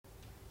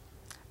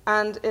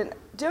And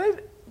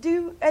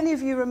do any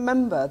of you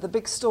remember the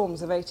big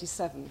storms of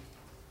 '87?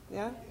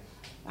 Yeah?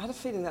 I had a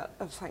feeling that,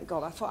 oh, thank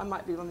God, I thought I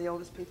might be one of the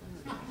oldest people.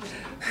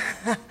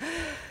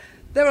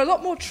 There were a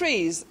lot more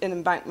trees in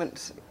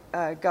Embankment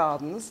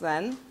Gardens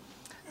then.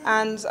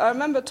 And I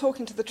remember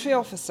talking to the tree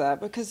officer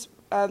because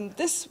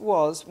this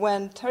was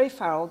when Terry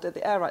Farrell did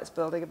the Air Rights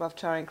building above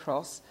Charing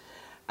Cross.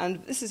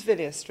 And this is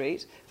Villiers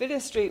Street.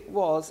 Villiers Street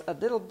was a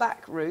little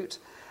back route.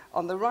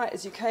 On the right,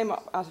 as you came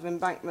up out of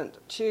Embankment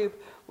Tube,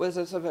 was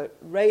a sort of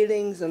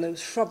railings and there was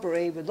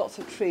shrubbery with lots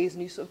of trees,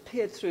 and you sort of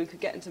peered through,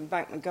 could get into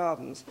Embankment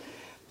Gardens.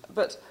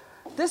 But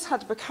this had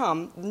to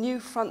become the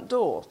new front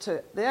door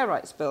to the Air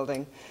Rights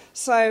building.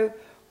 So,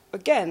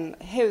 again,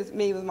 here with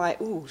me with my,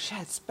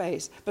 shared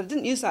space, but I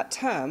didn't use that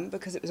term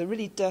because it was a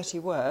really dirty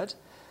word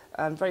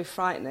and very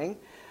frightening.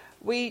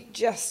 We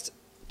just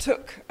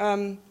took,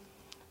 let's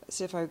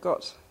see if I've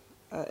got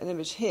an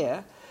image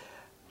here,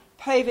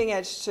 paving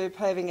edge to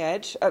paving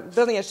edge,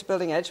 building edge to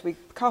building edge. We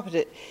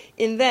carpeted it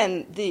in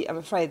then I'm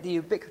afraid, the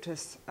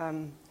ubiquitous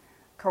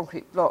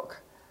concrete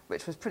block,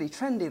 which was pretty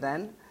trendy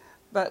then.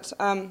 But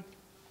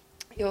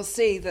you'll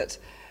see that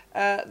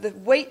the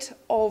weight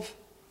of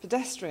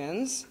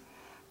pedestrians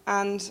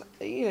and,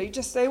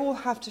 they all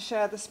have to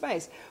share the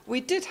space.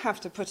 We did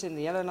have to put in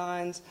the yellow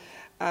lines.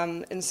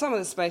 In some of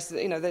the spaces,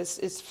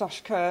 it's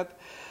flush curb.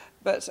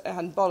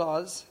 And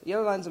bollards,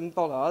 yellow lines and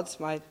bollards,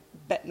 my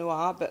bête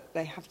noire, but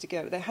they had to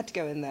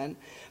go in then.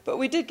 But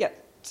we did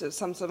get to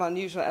some sort of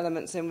unusual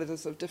elements in with the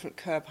sort of different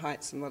curb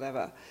heights and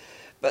whatever.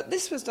 But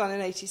this was done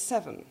in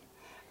 '87,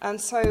 and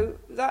so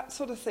that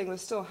sort of thing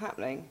was still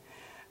happening.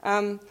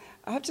 I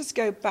have to just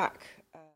go back